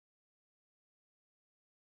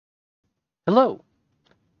Hello!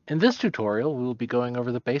 In this tutorial, we will be going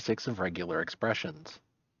over the basics of regular expressions.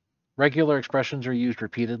 Regular expressions are used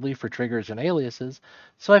repeatedly for triggers and aliases,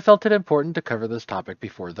 so I felt it important to cover this topic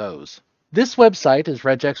before those. This website is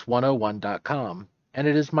regex101.com, and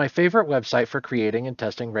it is my favorite website for creating and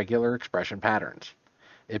testing regular expression patterns.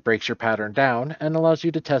 It breaks your pattern down and allows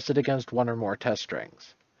you to test it against one or more test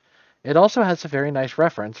strings. It also has a very nice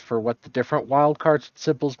reference for what the different wildcards and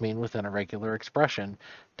symbols mean within a regular expression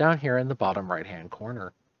down here in the bottom right-hand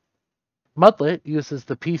corner. Mudlet uses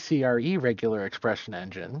the PCRE regular expression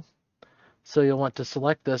engine, so you'll want to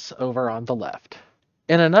select this over on the left.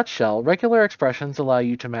 In a nutshell, regular expressions allow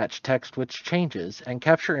you to match text which changes and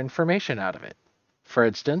capture information out of it. For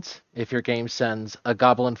instance, if your game sends "a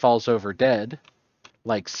goblin falls over dead,"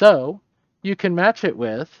 like so, you can match it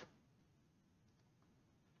with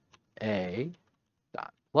a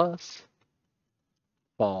dot plus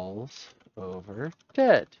falls over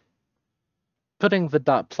dead. Putting the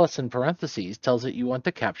dot plus in parentheses tells it you want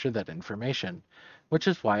to capture that information, which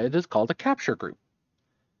is why it is called a capture group.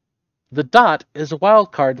 The dot is a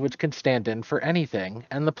wildcard which can stand in for anything,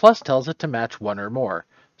 and the plus tells it to match one or more.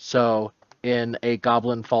 So, in "a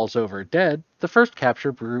goblin falls over dead," the first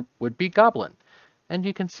capture group would be goblin, and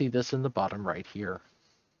you can see this in the bottom right here.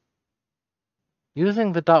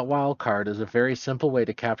 Using the dot wildcard is a very simple way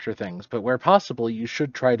to capture things, but where possible, you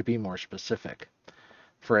should try to be more specific.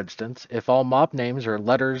 For instance, if all mob names are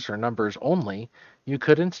letters or numbers only, you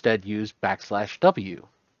could instead use \W,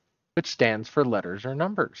 which stands for letters or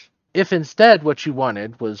numbers. If instead what you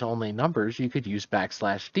wanted was only numbers, you could use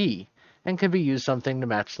 \D, and can be used something to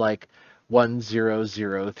match like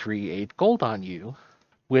 10038 gold on you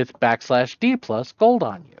with \D plus gold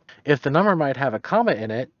on you. If the number might have a comma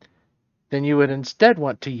in it, then you would instead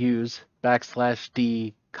want to use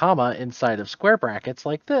 \D comma inside of square brackets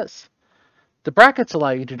like this. The brackets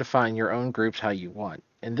allow you to define your own groups how you want.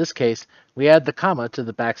 In this case, we add the comma to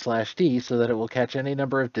the \D so that it will catch any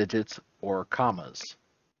number of digits or commas.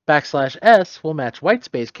 \S will match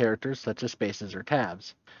whitespace characters such as spaces or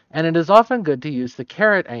tabs. And it is often good to use the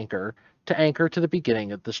caret anchor to anchor to the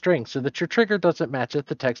beginning of the string so that your trigger doesn't match if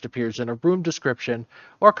the text appears in a room description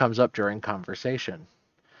or comes up during conversation.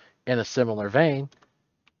 In a similar vein,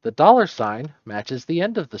 the $sign matches the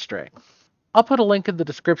end of the string. I'll put a link in the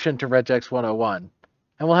description to regex 101,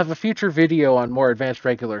 and we'll have a future video on more advanced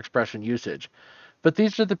regular expression usage, but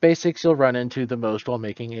these are the basics you'll run into the most while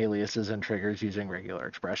making aliases and triggers using regular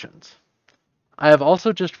expressions. I have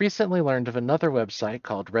also just recently learned of another website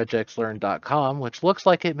called regexlearn.com, which looks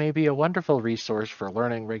like it may be a wonderful resource for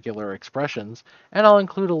learning regular expressions, and I'll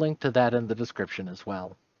include a link to that in the description as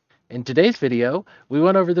well. In today's video, we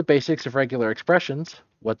went over the basics of regular expressions,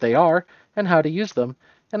 what they are, and how to use them,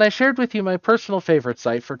 and I shared with you my personal favorite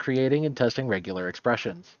site for creating and testing regular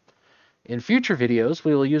expressions. In future videos,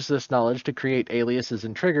 we will use this knowledge to create aliases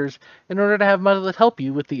and triggers in order to have Mudlet help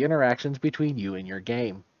you with the interactions between you and your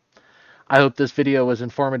game. I hope this video was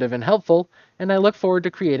informative and helpful, and I look forward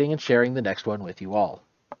to creating and sharing the next one with you all.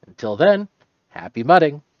 Until then, happy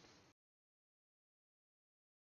mudding!